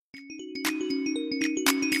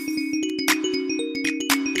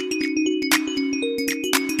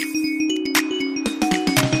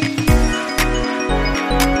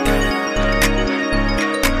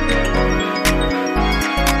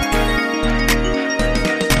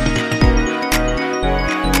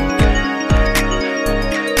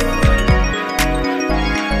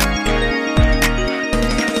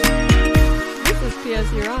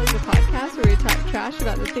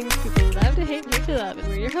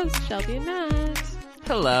hosts, Shelby and Matt.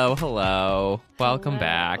 Hello. Welcome Hello.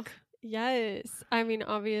 back. Yes. I mean,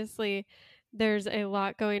 obviously, there's a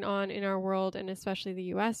lot going on in our world and especially the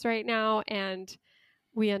U.S. right now. And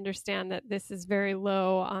we understand that this is very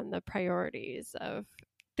low on the priorities of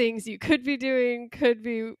things you could be doing,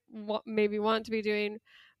 maybe want to be doing.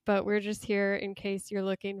 But we're just here in case you're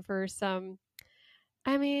looking for some,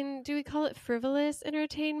 I mean, do we call it frivolous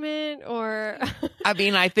entertainment or I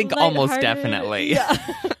mean, I think almost lighthearted? definitely. Yeah.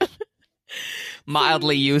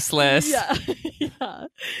 Mildly useless. Yeah. Yeah.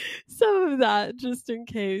 Some of that just in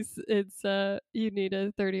case it's you need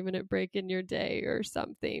a 30-minute break in your day or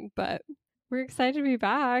something. But we're excited to be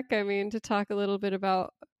back. I mean, to talk a little bit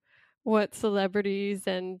about what celebrities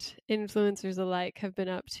and influencers alike have been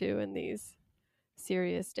up to in these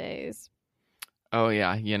serious days. Oh,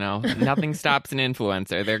 yeah. You know, nothing stops an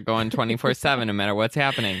influencer. They're going 24/7 no matter what's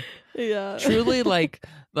happening. Yeah. Truly, like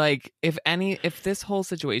if this whole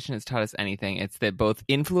situation has taught us anything, it's that both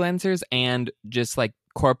influencers and just like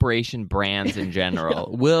corporation brands in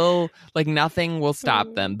general nothing will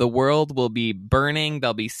stop them. The world will be burning.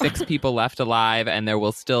 There'll be 6 people left alive, and there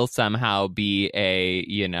will still somehow be a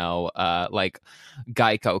like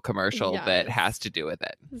Geico commercial that has to do with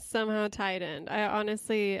it. Somehow tied in.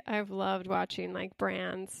 I've loved watching like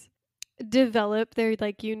brands develop their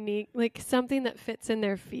like unique, like something that fits in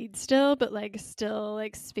their feed still, but like still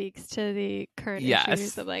like speaks to the current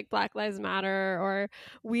issues of like Black Lives Matter or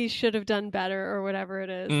we should have done better or whatever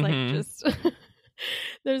it is. Like just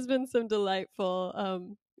there's been some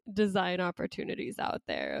delightful design opportunities out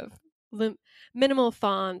there of minimal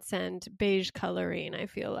fonts and beige coloring. I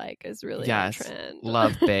feel like is really on trend.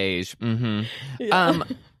 Love beige.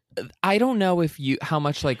 I don't know how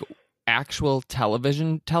much like actual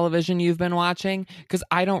television you've been watching, because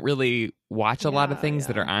I don't really watch a lot of things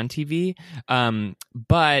that are on TV,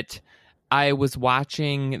 but I was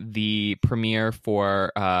watching the premiere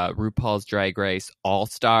for RuPaul's Drag Race All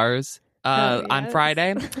Stars on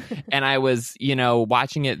Friday, and I was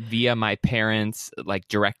watching it via my parents' like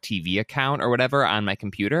DirecTV account or whatever on my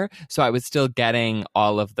computer, so I was still getting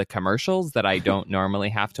all of the commercials that I don't normally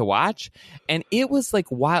have to watch, and it was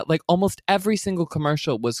like wild. Like almost every single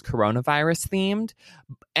commercial was coronavirus themed,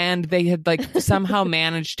 and they had like somehow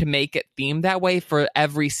managed to make it themed that way for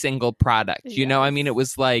every single product. You know, I mean, it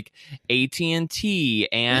was like AT&T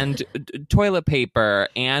and toilet paper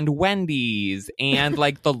and Wendy's and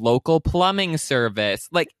like the local plumbing service.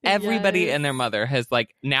 Like everybody and their mother has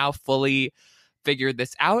like now fully figured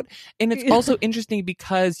this out. And it's also interesting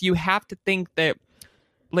because you have to think that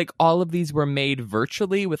like all of these were made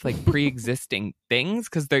virtually with like pre-existing things,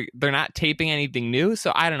 because they're not taping anything new.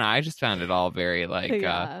 So I don't know. I just found it all very like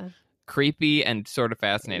creepy and sort of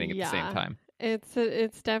fascinating at the same time.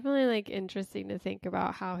 It's definitely like interesting to think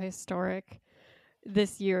about how historic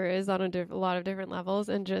this year is on a lot of different levels,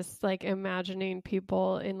 and just like imagining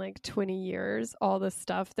people in like 20 years, all the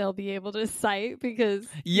stuff they'll be able to cite because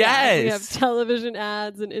we have television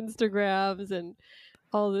ads and Instagrams and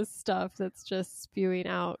all this stuff that's just spewing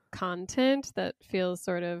out content that feels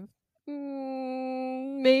sort of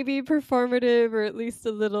maybe performative or at least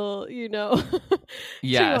a little, too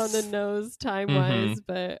on the nose time-wise,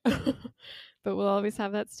 but we'll always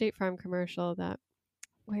have that State Farm commercial that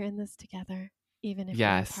we're in this together, even if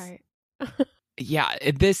we're apart. Yeah,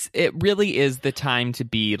 it really is the time to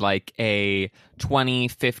be like a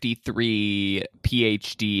 2053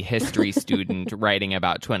 PhD history student writing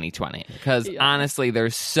about 2020. Because honestly,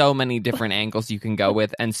 there's so many different angles you can go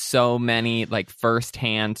with, and so many like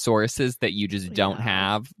firsthand sources that you just don't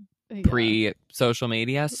have pre-social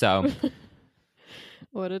media. So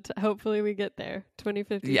hopefully we get there.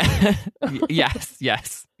 2050. Yeah.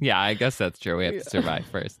 Yes. Yeah, I guess that's true. We have to survive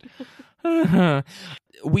first.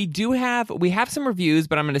 We have some reviews,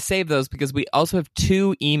 but I'm going to save those because we also have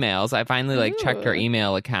 2 emails. I finally checked our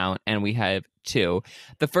email account, and we have 2.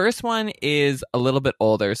 The first one is a little bit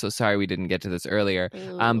older, so sorry we didn't get to this earlier.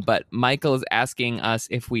 But Michael is asking us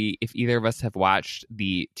if either of us have watched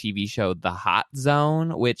the TV show The Hot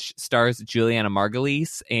Zone, which stars Juliana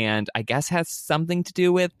Margulies, and I guess has something to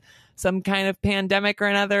do with some kind of pandemic or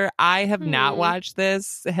another. I have not watched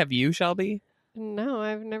this. Have you, Shelby? No,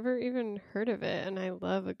 I've never even heard of it, and I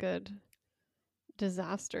love a good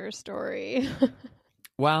disaster story.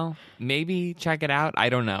 Well, maybe check it out. I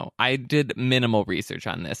don't know. I did minimal research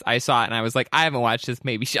on this. I saw it, and I was like, I haven't watched this.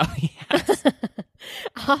 Maybe Shelby has.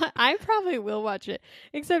 I probably will watch it,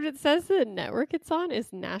 except it says the network it's on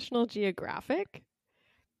is National Geographic.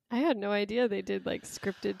 I had no idea they did like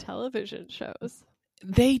scripted television shows.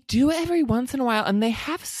 They do every once in a while, and they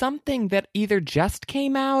have something that either just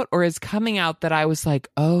came out or is coming out that I was like,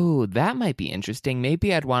 oh, that might be interesting.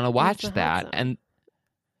 Maybe I'd want to watch that. And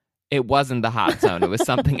it wasn't the Hot Zone. It was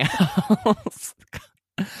something else.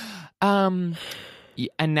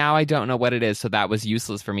 And now I don't know what it is, so that was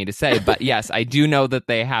useless for me to say. But yes, I do know that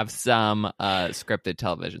they have some scripted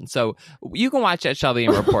television. So you can watch that, Shelby,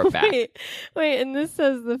 and report back. Wait, and this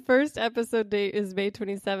says the first episode date is May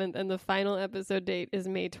 27th and the final episode date is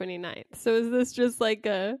May 29th. So is this just like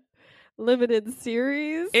a limited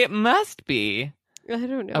series? It must be. I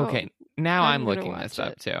don't know. Okay, now I'm looking this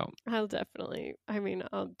up too. I'll definitely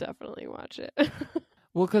watch it.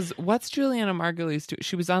 Well, because what's Juliana Margulies do?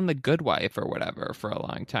 She was on The Good Wife or whatever for a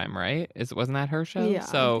long time, right? Wasn't that her show? Yeah,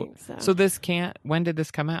 I think so. So this can't. When did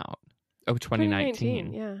this come out? Oh,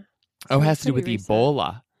 2019. Yeah. Oh, it has to do with recent.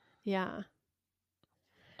 Ebola. Yeah.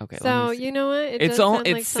 Okay. So you know what?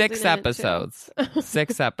 It's 6 episodes.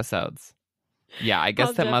 6 episodes. Yeah, I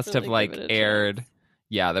guess that must have aired.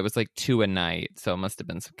 Yeah, there was 2 a night, so it must have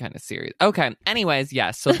been some kind of series. Okay. Anyways,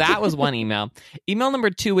 yes. So that was one email. Email number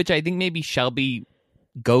 2, which I think maybe Shelby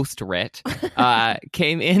ghost writ,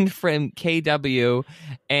 came in from KW,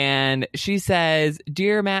 and she says,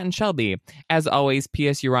 "Dear Matt and Shelby, as always,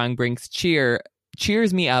 P.S. You're Wrong brings cheers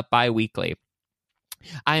me up bi-weekly.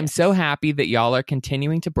 I am so happy that y'all are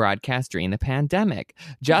continuing to broadcast during the pandemic.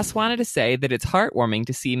 Just wanted to say that it's heartwarming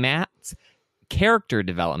to see Matt's character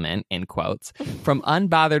development, in quotes, from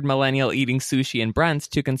unbothered millennial eating sushi and brunch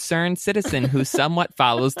to concerned citizen who somewhat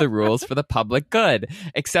follows the rules for the public good,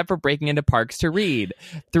 except for breaking into parks to read,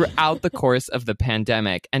 throughout the course of the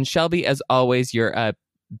pandemic. And Shelby, as always, you're a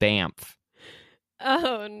BAMF."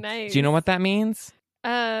 Oh, nice. Do you know what that means?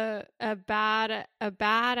 A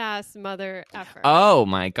badass mother effer. Oh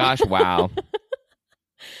my gosh! Wow.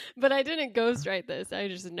 But I didn't ghostwrite this. I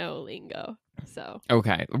just know lingo. So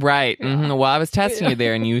okay, right. Yeah. Mm-hmm. Well, I was testing you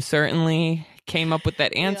there, and you certainly came up with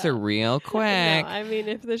that answer real quick. No, I mean,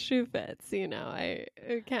 if the shoe fits, I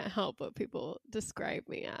can't help what people describe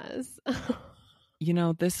me as.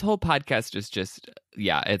 This whole podcast is just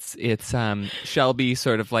it's Shelby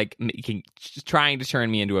sort of trying to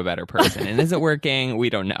turn me into a better person, and is it working?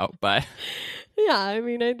 We don't know, but yeah, I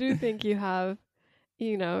mean, I do think you have.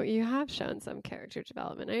 You have shown some character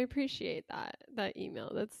development. I appreciate that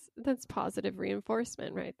email. That's positive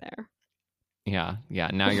reinforcement right there. Yeah.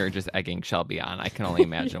 Now you're just egging Shelby on. I can only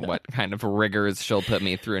imagine what kind of rigors she'll put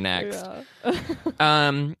me through next.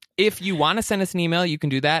 Yeah. If you want to send us an email, you can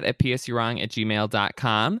do that at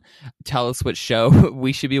psurong@gmail.com. Tell us what show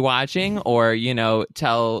we should be watching, or,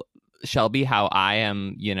 tell Shelby how I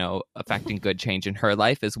am, affecting good change in her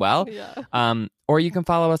life as well. Yeah. Or you can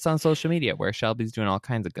follow us on social media where Shelby's doing all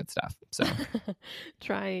kinds of good stuff. So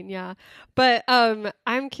trying, yeah. But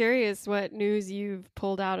I'm curious what news you've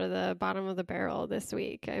pulled out of the bottom of the barrel this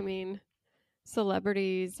week. I mean,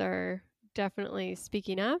 celebrities are definitely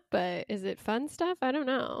speaking up, but is it fun stuff? I don't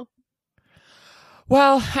know.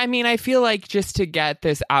 Well, I mean, I feel like just to get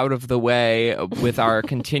this out of the way with our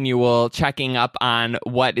continual checking up on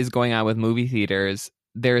what is going on with movie theaters,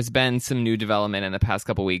 there's been some new development in the past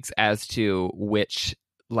couple weeks as to which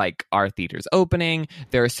are theaters opening.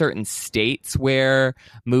 There are certain states where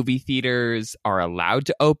movie theaters are allowed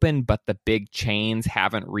to open, but the big chains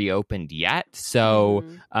haven't reopened yet. So,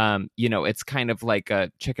 it's kind of like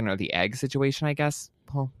a chicken or the egg situation, I guess.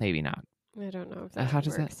 Well, maybe not. I don't know if that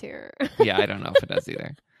works here. Yeah, I don't know if it does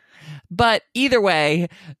either. But either way,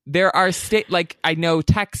 there are I know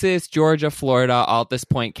Texas, Georgia, Florida, all at this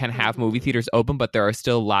point can have movie theaters open, but there are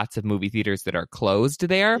still lots of movie theaters that are closed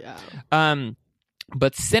there. Yeah.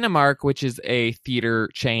 But Cinemark, which is a theater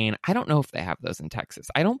chain, I don't know if they have those in Texas.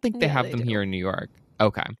 I don't think they have them here in New York.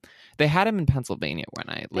 Okay. They had them in Pennsylvania when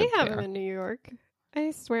I lived there. They have them in New York.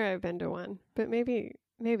 I swear I've been to one, but maybe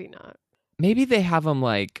not. Maybe they have them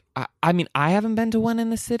I mean, I haven't been to one in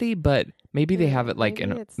the city, but maybe they have it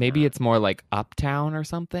maybe it's more uptown or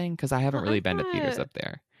something, because I haven't really been to theaters up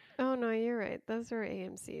there. Oh, no, you're right. Those are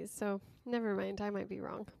AMCs, so never mind. I might be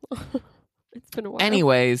wrong. It's been a while.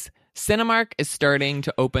 Anyways, Cinemark is starting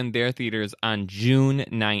to open their theaters on June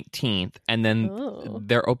 19th, and then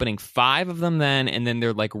they're opening 5 of them then, and then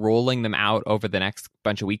they're rolling them out over the next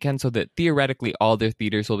bunch of weekends so that theoretically all their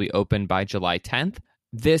theaters will be open by July 10th.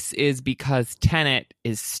 This is because Tenet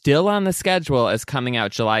is still on the schedule as coming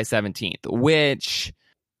out July 17th, which,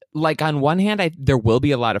 on one hand, there will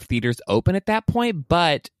be a lot of theaters open at that point,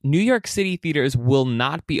 but New York City theaters will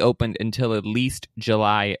not be opened until at least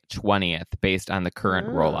July 20th based on the current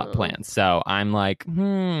rollout plan. So I'm I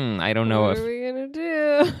don't know what are we going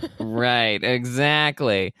to do? Right,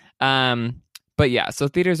 exactly. But yeah, so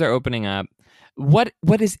theaters are opening up.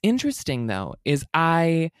 what is interesting though is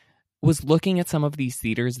I was looking at some of these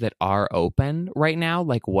theaters that are open right now,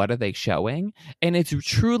 like what are they showing? And it's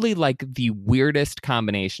truly like the weirdest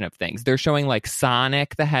combination of things. They're showing like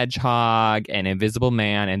Sonic the Hedgehog and Invisible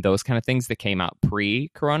Man and those kind of things that came out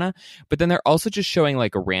pre-corona. But then they're also just showing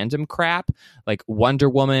like a random crap, like Wonder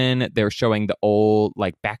Woman. They're showing the old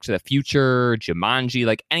like Back to the Future, Jumanji,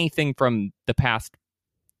 like anything from the past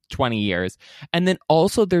 20 years. And then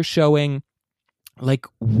also they're showing like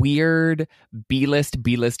weird B-list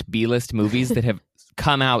movies that have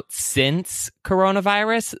come out since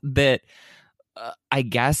coronavirus that I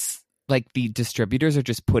guess like the distributors are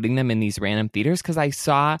just putting them in these random theaters, because I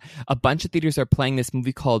saw a bunch of theaters are playing this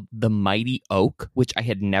movie called The Mighty Oak, which I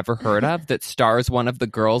had never heard of, that stars one of the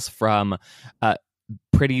girls from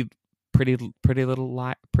Pretty Little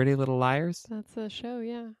Liars. That's a show,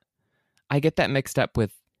 yeah. I get that mixed up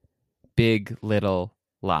with Big Little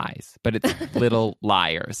Lies, but it's Little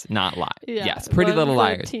Liars, not lies. Yeah, yes, Pretty Little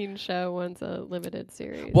Liars. One's a teen show, one's a limited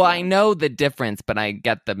series. Well, I know the difference, but I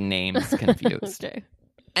get the names confused. Okay.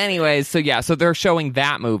 Anyways, so they're showing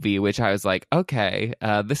that movie, which I was like, okay,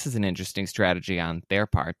 this is an interesting strategy on their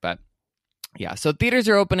part. But yeah, so theaters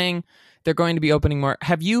are opening. They're going to be opening more.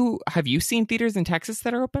 Have you seen theaters in Texas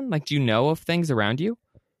that are open? Like, do you know of things around you?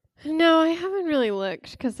 No, I haven't really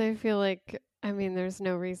looked because I feel like, I mean, there's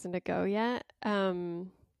no reason to go yet.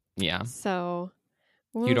 Yeah. So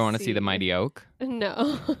we'll you don't want to see The Mighty Oak?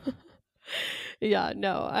 No. Yeah,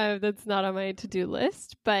 no, that's not on my to-do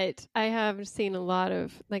list, but I have seen a lot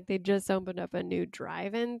of, like, they just opened up a new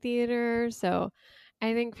drive-in theater, so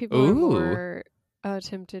I think people are more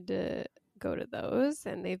tempted to go to those,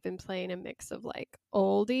 and they've been playing a mix of, like,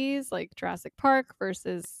 oldies, like Jurassic Park,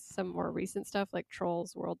 versus some more recent stuff, like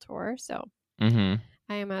Trolls World Tour, so I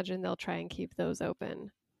imagine they'll try and keep those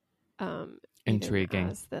open. Intriguing.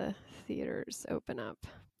 As the theaters open up.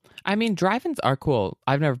 I mean, drive-ins are cool.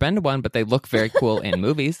 I've never been to one, but they look very cool in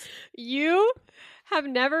movies. You have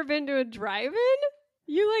never been to a drive-in?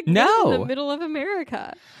 You live in the middle of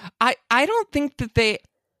America. I don't think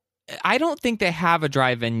they have a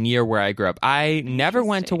drive-in near where I grew up. I never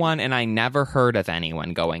went to one, and I never heard of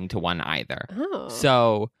anyone going to one either. Oh.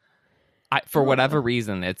 So, for whatever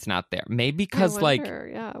reason, it's not there. Maybe because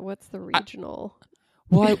what's the regional?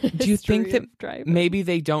 Well, do you think that maybe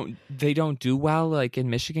they don't do well like in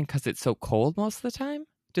Michigan because it's so cold most of the time?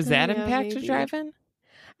 Does that impact a drive-in?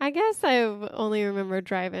 I guess I've only remembered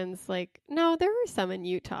drive-ins no, there were some in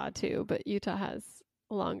Utah too, but Utah has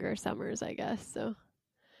longer summers, I guess. So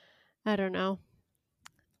I don't know.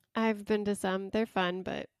 I've been to some. They're fun,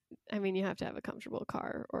 but I mean, you have to have a comfortable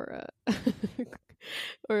car or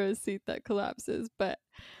a seat that collapses, but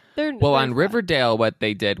they're on Riverdale, what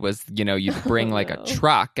they did was, you bring a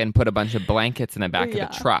truck and put a bunch of blankets in the back of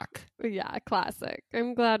the truck. Yeah, classic.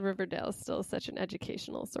 I'm glad Riverdale is still such an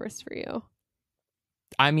educational source for you.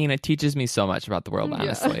 I mean, it teaches me so much about the world,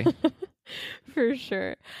 honestly. For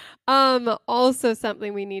sure. Also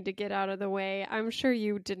something we need to get out of the way. I'm sure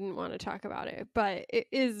you didn't want to talk about it, but it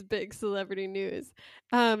is big celebrity news.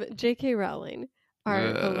 J.K. Rowling,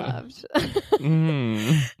 our beloved.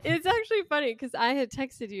 It's actually funny because I had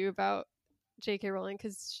texted you about J.K. Rowling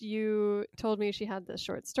because you told me she had this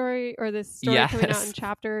short story or this story coming out in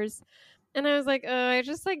chapters. And I was like, I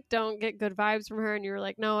just don't get good vibes from her. And you were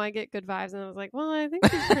like, no, I get good vibes. And I was like, well, I think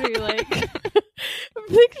she's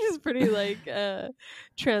pretty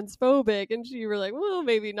transphobic. And you were like, well,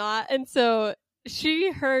 maybe not. And so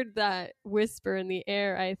she heard that whisper in the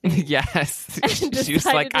air, I think. Yes. She was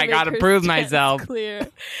like, I got to prove myself. Clear.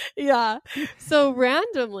 Yeah. So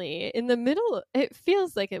randomly in the middle, it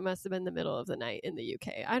feels like it must have been the middle of the night in the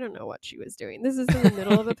UK. I don't know what she was doing. This is in the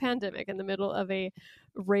middle of a pandemic, in the middle of a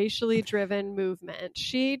racially driven movement.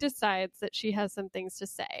 She decides that she has some things to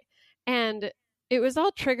say. And it was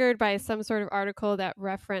all triggered by some sort of article that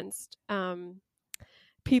referenced,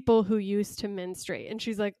 people who used to menstruate, and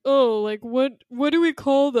she's like, oh, what do we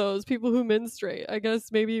call those people who menstruate? I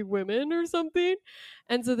guess maybe women or something.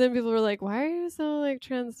 And so then people were like, why are you so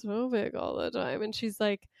transphobic all the time? And she's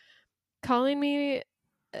like, calling me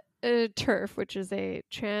a TERF, which is a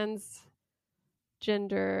transgender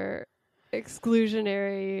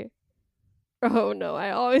exclusionary. Oh no,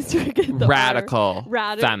 I always forget the radical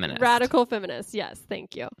feminist. Radical feminist. Yes,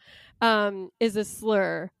 thank you. Is a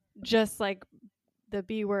slur, just like the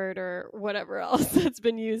B word or whatever else that's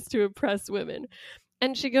been used to oppress women.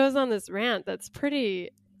 And she goes on this rant that's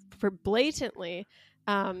pretty blatantly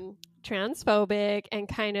transphobic and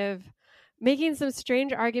kind of making some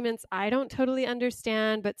strange arguments I don't totally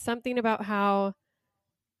understand, but something about how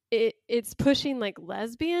it's pushing like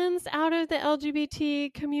lesbians out of the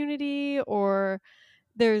LGBT community, or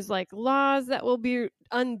there's like laws that will be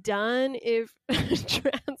undone if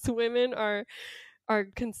trans women are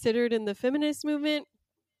considered in the feminist movement.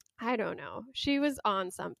 I don't know. She was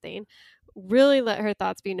on something. Really let her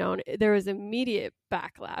thoughts be known. There was immediate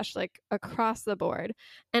backlash, like across the board.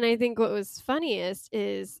 And I think what was funniest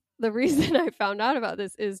is the reason I found out about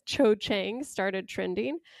this is Cho Chang started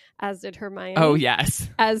trending, as did Hermione. Oh, yes.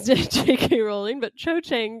 As did J.K. Rowling. But Cho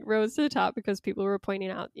Chang rose to the top because people were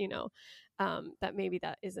pointing out, that maybe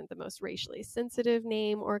that isn't the most racially sensitive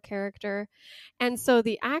name or character. And so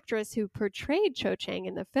the actress who portrayed Cho Chang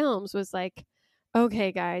in the films was like,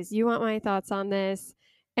 okay, guys, you want my thoughts on this?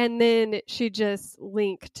 And then she just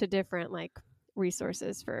linked to different like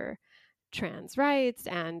resources for trans rights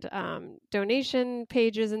and donation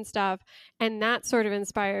pages and stuff. And that sort of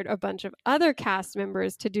inspired a bunch of other cast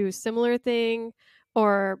members to do similar thing.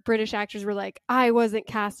 Or British actors were like, I wasn't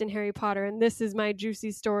cast in Harry Potter and this is my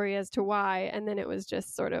juicy story as to why. And then it was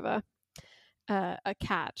just sort of a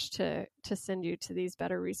catch to send you to these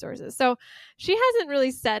better resources. So she hasn't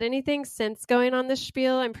really said anything since going on this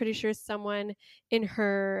spiel. I'm pretty sure someone in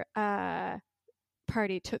her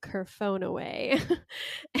party took her phone away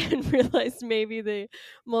and realized maybe the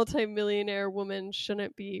multimillionaire woman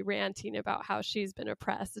shouldn't be ranting about how she's been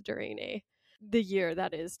oppressed during the year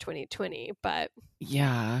that is 2020. But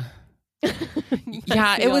yeah,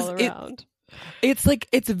 it's like,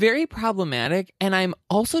 it's very problematic. And I'm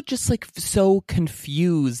also just like so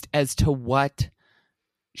confused as to what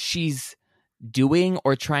she's doing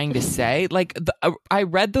or trying to say. Like I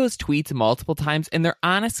read those tweets multiple times and they're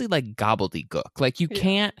honestly like gobbledygook. Like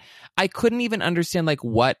I couldn't even understand like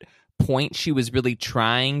what point she was really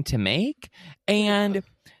trying to make. And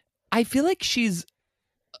I feel like she's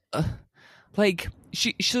like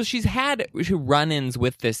she's had run-ins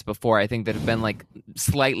with this before, I think, that have been like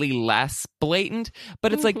slightly less blatant,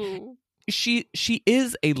 but it's like she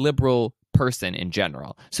is a liberal person in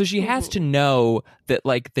general, so she has to know that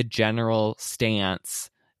like the general stance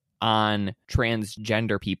on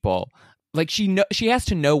transgender people, like she has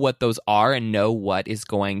to know what those are and know what is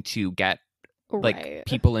going to get like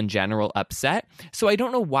people in general upset. So I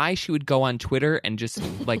don't know why she would go on Twitter and just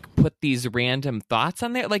like put these random thoughts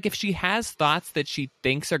on there. Like if she has thoughts that she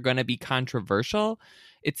thinks are going to be controversial,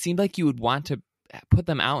 it seemed like you would want to put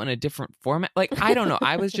them out in a different format. Like I don't know.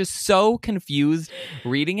 I was just so confused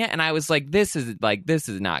reading it, and I was like, this is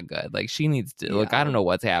not good. Like she needs to look. I don't know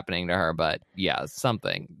what's happening to her, but yeah,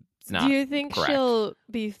 something. Not Do you think correct. She'll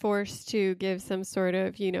be forced to give some sort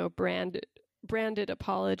of, branded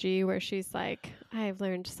apology where she's like, I've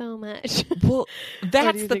learned so much? Well,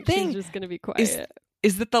 that's the thing. She's just going to be quiet.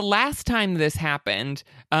 Is that the last time this happened,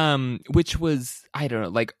 which was, I don't know,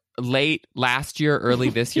 like late last year,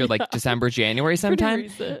 early this year, like December, January sometime,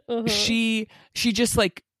 she just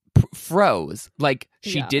like froze. Like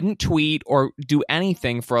she didn't tweet or do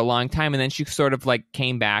anything for a long time. And then she sort of like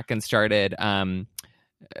came back and started,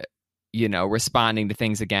 responding to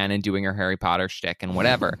things again and doing her Harry Potter shtick and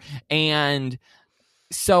whatever. And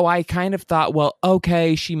so I kind of thought, well,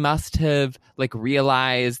 okay, she must have like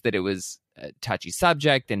realized that it was a touchy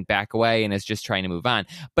subject and back away and is just trying to move on.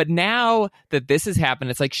 But now that this has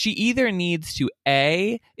happened, it's like she either needs to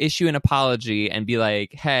issue an apology and be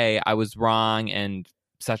like, hey, I was wrong and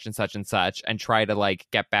such and such and try to like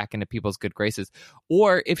get back into people's good graces.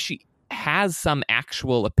 Or if she has some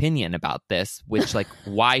actual opinion about this, which like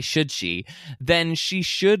why should she, then she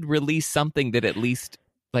should release something that at least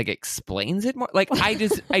like explains it more. Like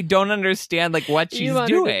I don't understand like what she's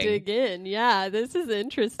doing. Her to dig in. Yeah, this is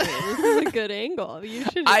interesting. This is a good angle. You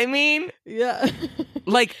should. I mean, yeah.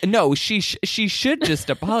 Like no, she should just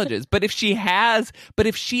apologize. But if she has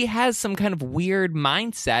some kind of weird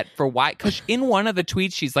mindset for why, because in one of the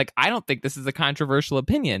tweets she's like, I don't think this is a controversial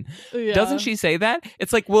opinion. Yeah. Doesn't she say that?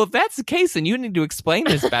 It's like, well, if that's the case, then you need to explain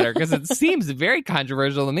this better because it seems very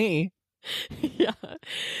controversial to me.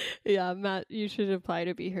 Yeah, Matt, you should apply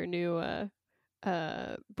to be her new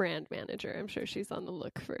brand manager. I'm sure she's on the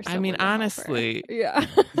look for someone. I mean, honestly, yeah.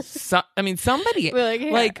 Somebody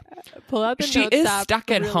like pull out the she is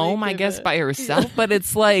stuck at home, I guess, by herself. But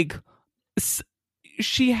it's like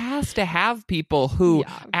she has to have people who,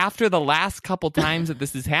 after the last couple times that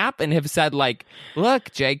this has happened, have said like,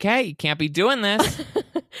 "Look, JK, you can't be doing this."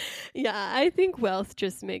 Yeah, I think wealth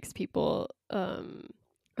just makes people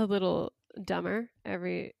a little dumber.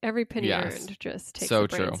 Every penny earned just takes a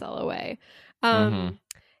brain cell away. And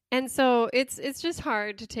so it's just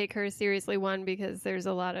hard to take her seriously, one, because there's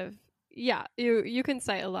a lot of you can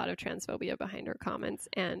cite a lot of transphobia behind her comments,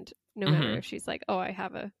 and no matter if she's like, oh, I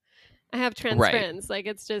have a I have trans Right. friends. Like,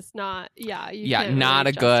 it's just not, you Yeah, can't not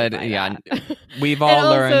really a good, justify that. we've And all also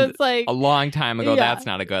learned it's like, a long time ago yeah. that's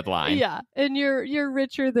not a good line. Yeah, and you're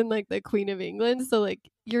richer than like the Queen of England, so like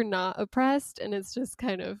you're not oppressed, and it's just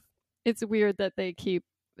kind of, it's weird that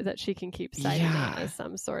she can keep citing that as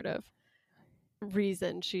some sort of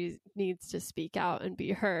reason she needs to speak out and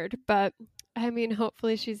be heard. But I mean,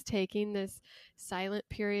 hopefully she's taking this silent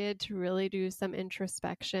period to really do some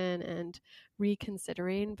introspection and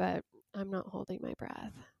reconsidering, but I'm not holding my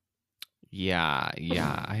breath. Yeah,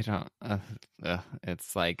 I don't.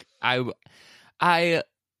 It's like I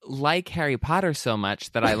like Harry Potter so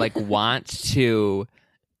much that I like want to,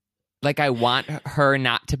 like, I want her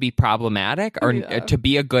not to be problematic or to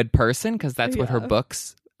be a good person, because that's what her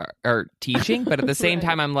books are teaching. But at the same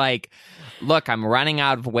time, I'm like, look, I'm running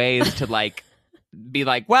out of ways to like be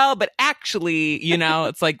like, well, but actually,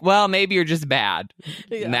 it's like, well, maybe you're just bad.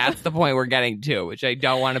 And that's the point we're getting to, which I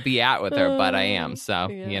don't want to be at with her, but I am. So,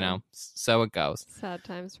 so it goes. Sad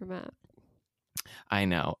times for Matt. I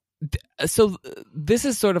know. So this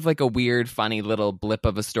is sort of like a weird, funny little blip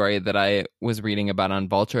of a story that I was reading about on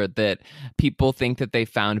Vulture, that people think that they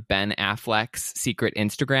found Ben Affleck's secret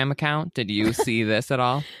Instagram account. Did you see this at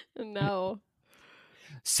all? No.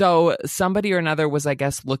 So somebody or another was, I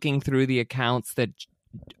guess, looking through the accounts that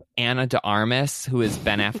Anna de Armas, who is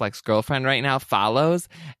Ben Affleck's girlfriend right now, follows,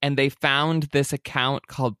 and they found this account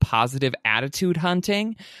called Positive Attitude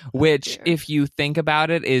Hunting, which, if you think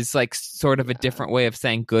about it, is like sort of a different way of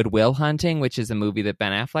saying Goodwill Hunting, which is a movie that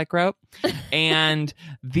Ben Affleck wrote. And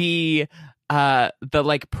the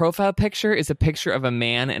like profile picture is a picture of a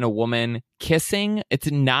man and a woman kissing.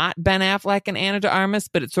 It's not Ben Affleck and Anna de Armas,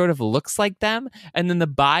 but it sort of looks like them. And then the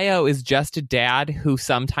bio is just a dad who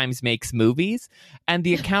sometimes makes movies. And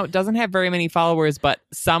the account doesn't have very many followers, but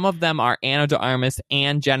some of them are Anna de Armas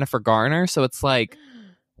and Jennifer Garner. So it's like,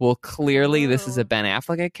 well, clearly this is a Ben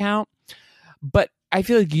Affleck account. But I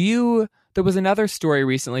feel like there was another story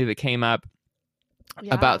recently that came up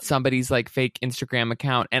about somebody's like fake Instagram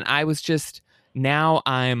account. And I was just, now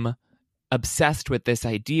I'm obsessed with this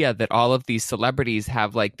idea that all of these celebrities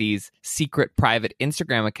have like these secret private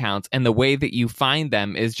Instagram accounts. And the way that you find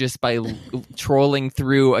them is just by trolling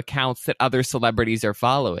through accounts that other celebrities are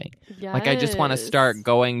following. Yes. Like, I just want to start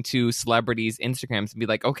going to celebrities' Instagrams and be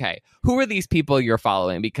like, okay, who are these people you're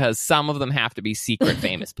following? Because some of them have to be secret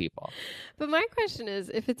famous people. But my question is,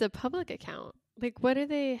 if it's a public account, like, what do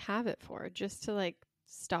they have it for? Just to like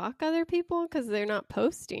stalk other people? Because they're not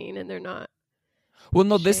posting and they're not. Well,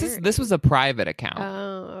 no, this was a private account.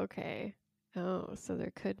 Oh, okay. Oh, so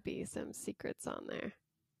there could be some secrets on there.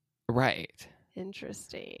 Right.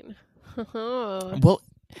 Interesting. Well,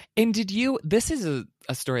 and this is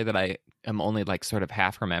a story that I am only like sort of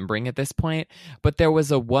half remembering at this point, but there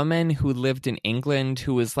was a woman who lived in England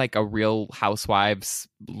who was like a Real Housewives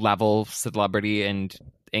level celebrity in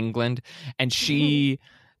England. And she,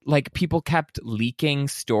 like, people kept leaking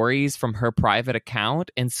stories from her private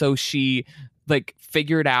account. And so she like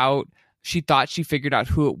she thought she figured out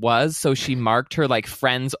who it was, so she marked her like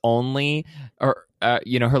friends only, or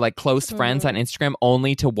her like close friends on Instagram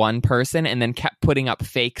only to one person, and then kept putting up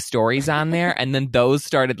fake stories on there, and then those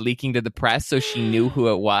started leaking to the press, so she knew who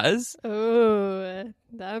it was. Oh,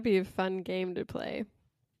 that would be a fun game to play.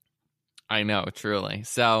 I know, truly.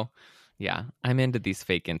 So yeah, I'm into these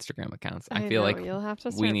fake Instagram accounts. I feel like you'll have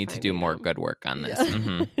to we need to do more good work on this. Yeah.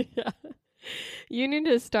 Mm-hmm. Yeah. You need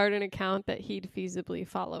to start an account that he'd feasibly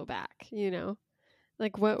follow back,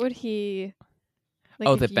 Like, what would he...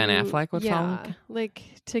 Like, that Ben Affleck would follow? Yeah, like,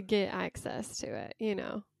 to get access to it,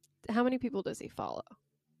 How many people does he follow?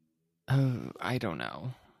 I don't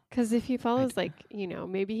know. Because if he follows,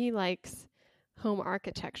 maybe he likes home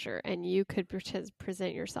architecture, and you could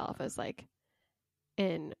present yourself as, like,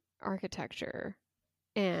 an architecture.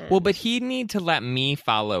 And well, but he'd need to let me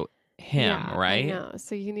follow him, right? I know.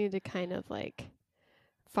 So you need to kind of like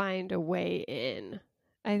find a way in.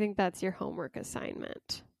 I think that's your homework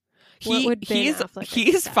assignment.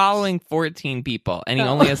 He's following 14 people, and he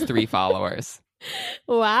only has 3 followers.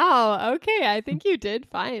 Wow. Okay, I think you did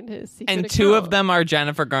find his secret and account. 2 of them are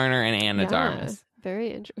Jennifer Garner and Anna de Armas. Very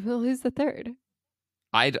interesting. Well, who's the third?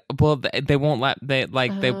 They won't let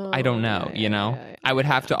I don't know. I would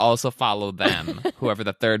have to also follow them, whoever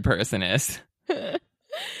the third person is.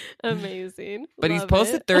 Amazing. But he's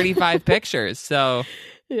posted 35 pictures, so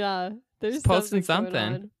yeah, there's he's posting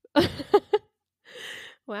something.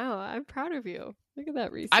 Wow, I'm proud of you. Look at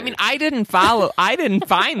that research. I mean, I didn't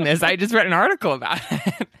find this. I just read an article about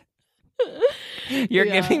it. You're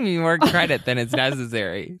giving me more credit than is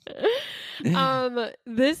necessary.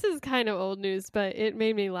 This is kind of old news, but it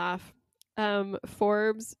made me laugh.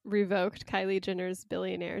 Forbes revoked Kylie Jenner's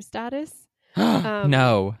billionaire status.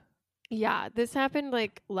 No. Yeah, this happened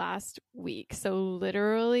like last week. So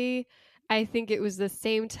literally, I think it was the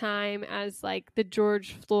same time as like the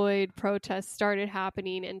George Floyd protests started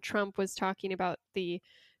happening and Trump was talking about the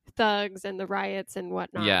thugs and the riots and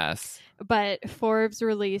whatnot. Yes. But Forbes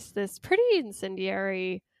released this pretty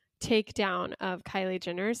incendiary takedown of Kylie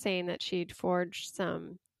Jenner, saying that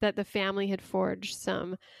that the family had forged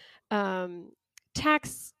some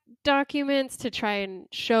tax documents to try and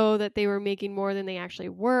show that they were making more than they actually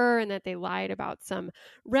were, and that they lied about some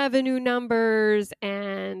revenue numbers,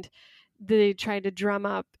 and they tried to drum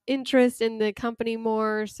up interest in the company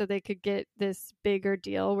more so they could get this bigger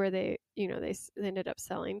deal where they ended up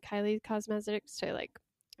selling Kylie Cosmetics to like,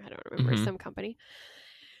 I don't remember, some company.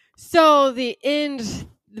 So the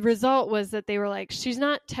result was that they were like, she's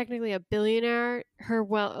not technically a billionaire. Her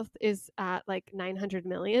wealth is at like 900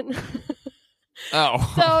 million.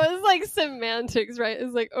 Oh. So it's like semantics, right?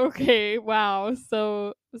 It's like, okay, wow,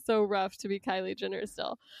 so rough to be Kylie Jenner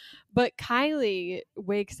still. But Kylie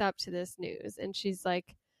wakes up to this news and she's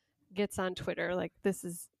like, gets on Twitter, like, this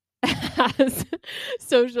is as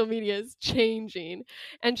social media is changing.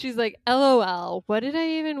 And she's like, LOL, what did I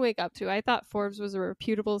even wake up to? I thought Forbes was a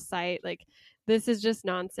reputable site. Like, this is just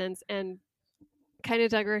nonsense. And kind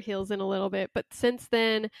of dug her heels in a little bit. But since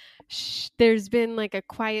then, there's been like a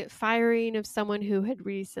quiet firing of someone who had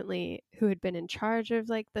been in charge of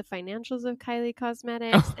like the financials of Kylie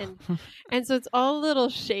Cosmetics. And so it's all a little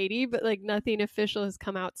shady, but like nothing official has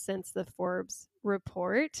come out since the Forbes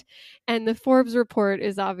report. And the Forbes report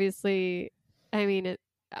is obviously, I mean,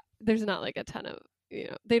 there's not like a ton of,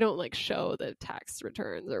 they don't like show the tax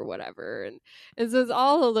returns or whatever. And so it's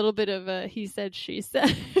all a little bit of a he said, she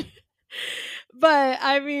said. But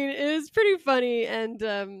I mean, it was pretty funny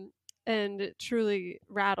and truly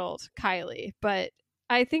rattled Kylie. But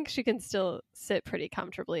I think she can still sit pretty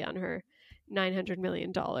comfortably on her $900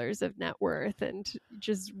 million of net worth and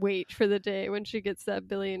just wait for the day when she gets that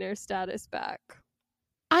billionaire status back.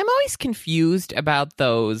 I'm always confused about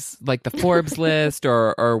those, like the Forbes list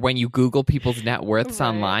or when you Google people's net worths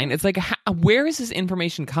online. It's like, where is this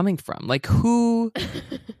information coming from? Like who...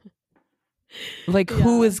 Like,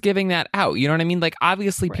 who is giving that out? You know what I mean? Like,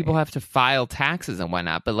 obviously, people have to file taxes and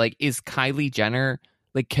whatnot, but like, is Kylie Jenner,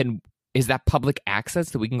 like, is that public access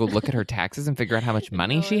that we can go look at her taxes and figure out how much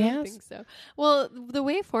money she has? I don't think so. Well, the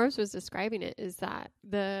way Forbes was describing it is that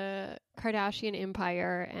the Kardashian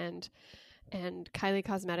empire and Kylie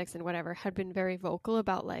Cosmetics and whatever had been very vocal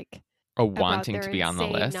about like, wanting to be on the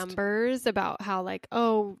list. Numbers about how like,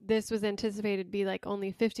 oh, this was anticipated to be like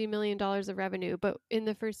only $50 million of revenue, but in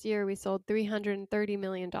the first year we sold $330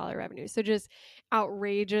 million revenue. So just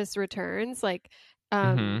outrageous returns, like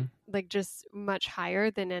like just much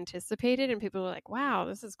higher than anticipated. And people were like, wow,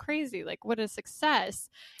 this is crazy. Like, what a success.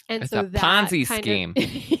 And it's so a Ponzi scheme.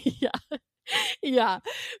 Yeah,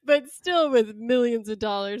 but still with millions of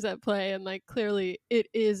dollars at play, and like clearly it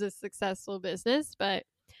is a successful business. But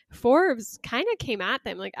Forbes kind of came at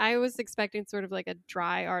them. Like, I was expecting sort of like a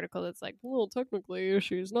dry article that's like, well, technically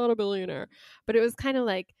she's not a billionaire. But it was kind of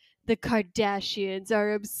like, the Kardashians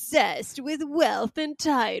are obsessed with wealth and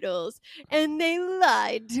titles, and they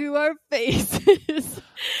lied to our faces.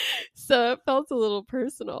 So it felt a little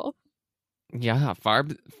personal. Yeah,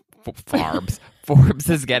 Forbes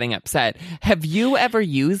is getting upset. Have you ever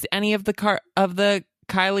used any of the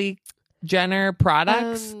Kylie Jenner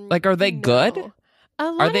products? Like, are they good?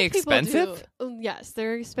 Are they expensive? Yes,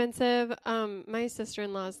 they're expensive. My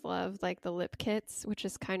sister-in-laws love like the lip kits, which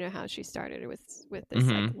is kind of how she started with this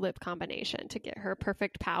like lip combination to get her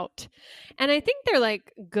perfect pout. And I think they're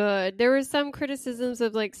like good. There were some criticisms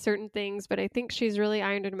of like certain things, but I think she's really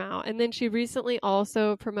ironed them out. And then she recently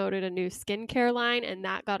also promoted a new skincare line, and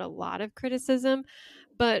that got a lot of criticism.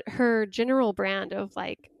 But her general brand of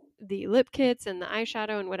like the lip kits and the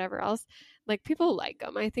eyeshadow and whatever else, like people like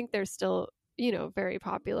them. I think they're still, very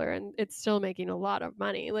popular, and it's still making a lot of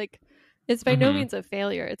money. Like, it's by no means a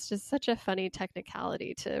failure. It's just such a funny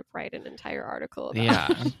technicality to write an entire article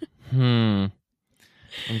about. Yeah.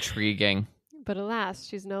 Intriguing. But alas,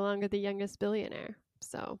 she's no longer the youngest billionaire.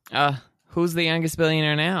 So. Who's the youngest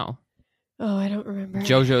billionaire now? Oh, I don't remember.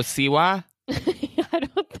 Jojo Siwa? I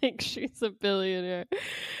don't think she's a billionaire.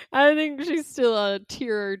 I think she's still a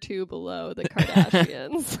tier or two below the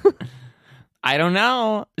Kardashians. I don't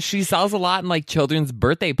know. She sells a lot in like children's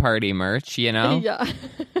birthday party merch, Yeah.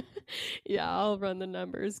 Yeah, I'll run the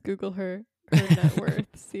numbers. Google her net worth.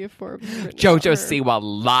 See if Forbes has written Jojo Siwa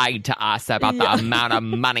lied to us about the amount of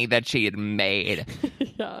money that she had made.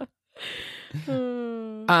 Yeah.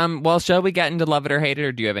 Well, shall we get into Love It or Hate It,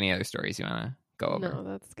 or do you have any other stories you want to go over? No,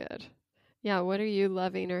 that's good. Yeah, what are you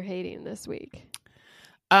loving or hating this week?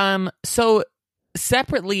 So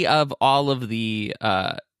separately of all of the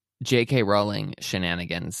J.K. Rowling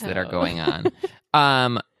shenanigans that are going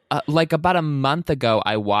on, like about a month ago,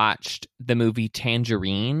 I watched the movie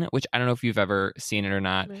Tangerine, which I don't know if you've ever seen it or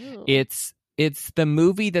not. No. It's the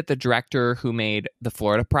movie that the director who made The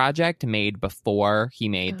Florida Project made before he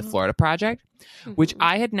made The Florida Project, which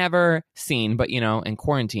I had never seen. But, in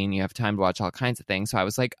quarantine, you have time to watch all kinds of things. So I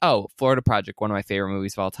was like, oh, Florida Project, one of my favorite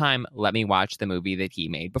movies of all time. Let me watch the movie that he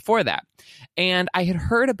made before that. And I had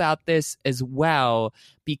heard about this as well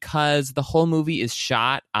because the whole movie is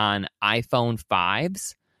shot on iPhone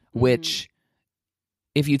 5s, which...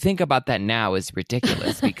 if you think about that now is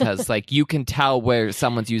ridiculous because like you can tell where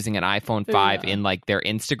someone's using an iPhone 5 in like their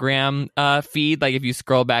Instagram feed. Like if you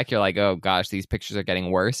scroll back, you're like, oh gosh, these pictures are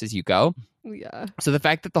getting worse as you go. Yeah. So the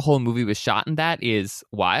fact that the whole movie was shot in that is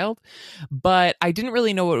wild. But I didn't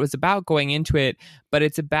really know what it was about going into it. But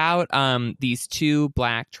it's about these two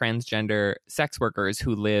Black transgender sex workers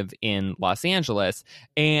who live in Los Angeles.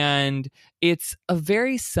 And it's a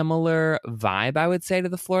very similar vibe, I would say, to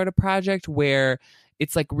the Florida Project, where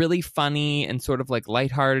it's like really funny and sort of like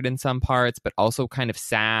lighthearted in some parts, but also kind of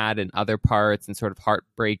sad in other parts and sort of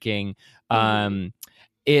heartbreaking.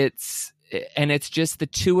 It's just the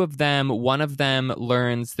two of them. One of them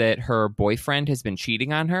learns that her boyfriend has been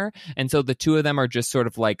cheating on her. And so the two of them are just sort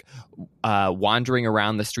of like wandering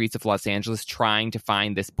around the streets of Los Angeles trying to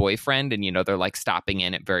find this boyfriend. And, they're like stopping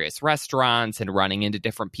in at various restaurants and running into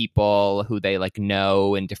different people who they like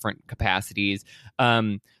know in different capacities.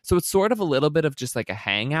 So it's sort of a little bit of just like a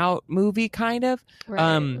hangout movie kind of.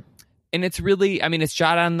 Right. And it's really, it's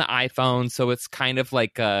shot on the iPhone. So it's kind of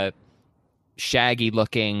like a shaggy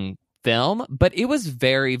looking film, but it was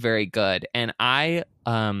very, very good. And I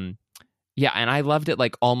loved it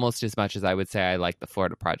like almost as much as I would say I liked the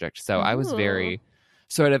Florida Project. So I was very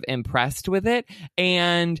sort of impressed with it.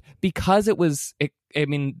 And because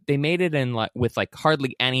they made it in with like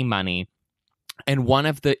hardly any money. And one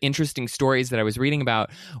of the interesting stories that I was reading about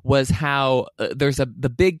was how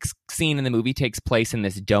the big scene in the movie takes place in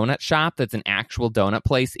this donut shop that's an actual donut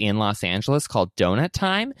place in Los Angeles called Donut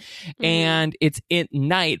Time. And it's at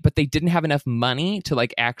night, but they didn't have enough money to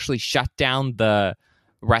like actually shut down the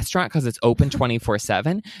restaurant because it's open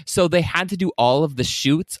 24/7. So they had to do all of the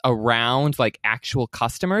shoots around like actual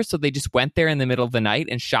customers. So they just went there in the middle of the night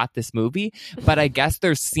and shot this movie. But I guess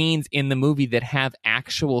there's scenes in the movie that have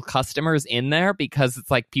actual customers in there because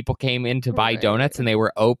it's like people came in to buy donuts and they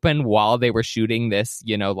were open while they were shooting this,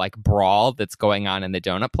 like brawl that's going on in the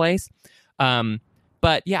donut place.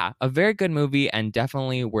 But yeah, a very good movie and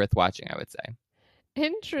definitely worth watching, I would say.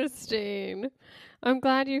 Interesting. I'm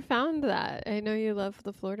glad you found that. I know you love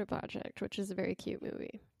The Florida Project, which is a very cute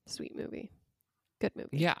movie. Sweet movie. Good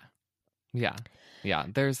movie. Yeah.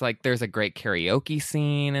 There's a great karaoke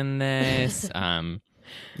scene in this.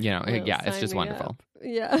 It's just wonderful.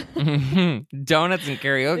 Yeah. Donuts and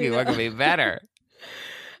karaoke, what could be better?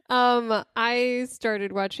 I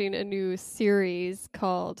started watching a new series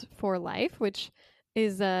called For Life, which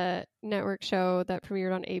is a network show that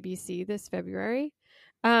premiered on ABC this February.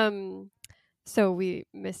 So we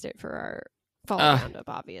missed it for our fall roundup,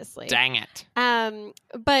 obviously. Dang it.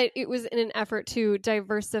 But it was in an effort to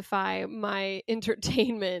diversify my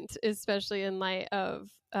entertainment, especially in light of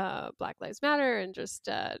Black Lives Matter, and just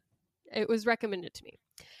it was recommended to me.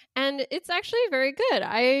 And it's actually very good.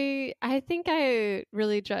 I think I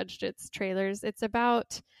really judged its trailers. It's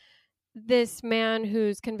about this man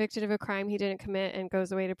who's convicted of a crime he didn't commit and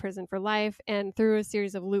goes away to prison for life, and through a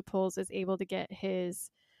series of loopholes is able to get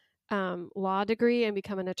his law degree and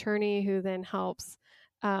become an attorney who then helps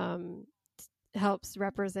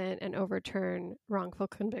represent and overturn wrongful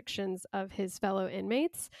convictions of his fellow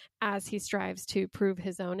inmates as he strives to prove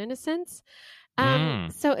his own innocence.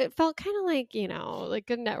 So it felt kind of like, like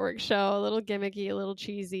a network show, a little gimmicky, a little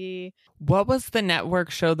cheesy. What was the network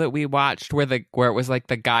show that we watched where it was like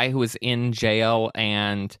the guy who was in jail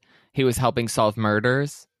and he was helping solve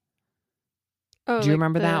murders? Oh, do you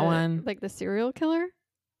remember that one? Like the serial killer?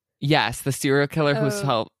 Yes, the serial killer who's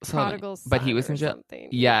Prodigal Son, but he was in jail. Something.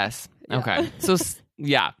 Yes. Yeah. Okay. So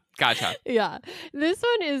yeah, gotcha. Yeah, this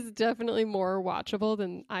one is definitely more watchable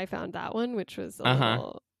than I found that one, which was a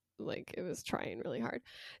little like it was trying really hard.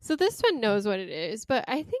 So this one knows what it is, but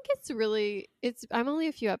I think I'm only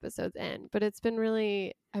a few episodes in, but it's been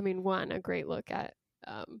really, a great look at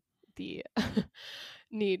the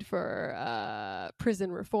need for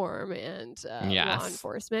prison reform and law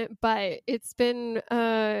enforcement, but it's been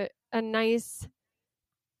a nice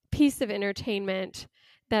piece of entertainment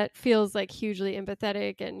that feels like hugely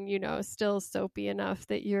empathetic and, you know, still soapy enough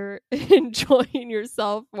that you're enjoying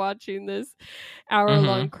yourself watching this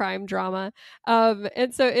hour-long crime drama.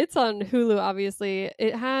 And so it's on Hulu, obviously.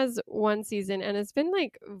 It has one season and it's been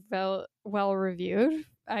like well reviewed.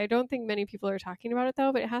 I don't think many people are talking about it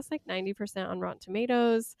though, but it has like 90% on Rotten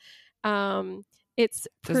Tomatoes. Does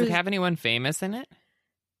it have anyone famous in it?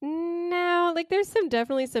 No, like there's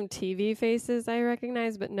definitely some TV faces I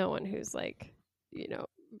recognize, but no one who's like, you know,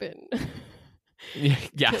 been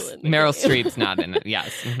yes, Meryl Streep's not in it.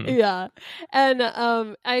 Yes. Yeah. And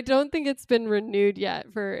I don't think it's been renewed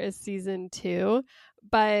yet for a season 2,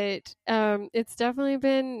 but it's definitely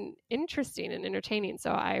been interesting and entertaining, so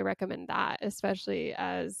I recommend that, especially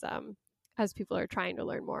as people are trying to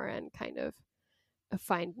learn more and kind of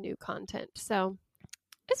find new content. So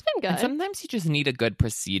it's been good. And sometimes you just need a good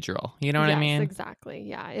procedural. You know what I mean? Exactly.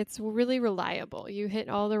 Yeah. It's really reliable. You hit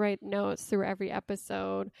all the right notes through every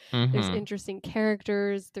episode. There's interesting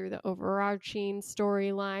characters through the overarching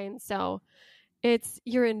storyline. So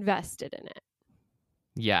you're invested in it.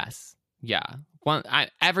 Yes. Yeah.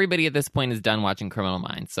 Everybody at this point is done watching Criminal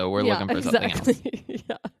Minds. So we're looking for something else.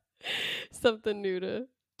 Yeah. Something new to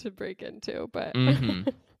break into. But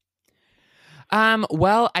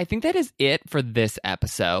well, I think that is it for this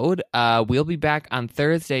episode. We'll be back on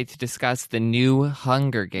Thursday to discuss the new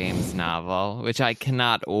Hunger Games novel, which I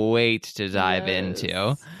cannot wait to dive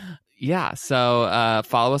into. Yeah, so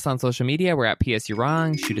follow us on social media. We're at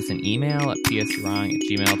PSUWrong. Shoot us an email at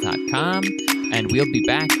psurong@gmail.com. And we'll be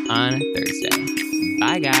back on Thursday.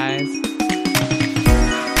 Bye, guys.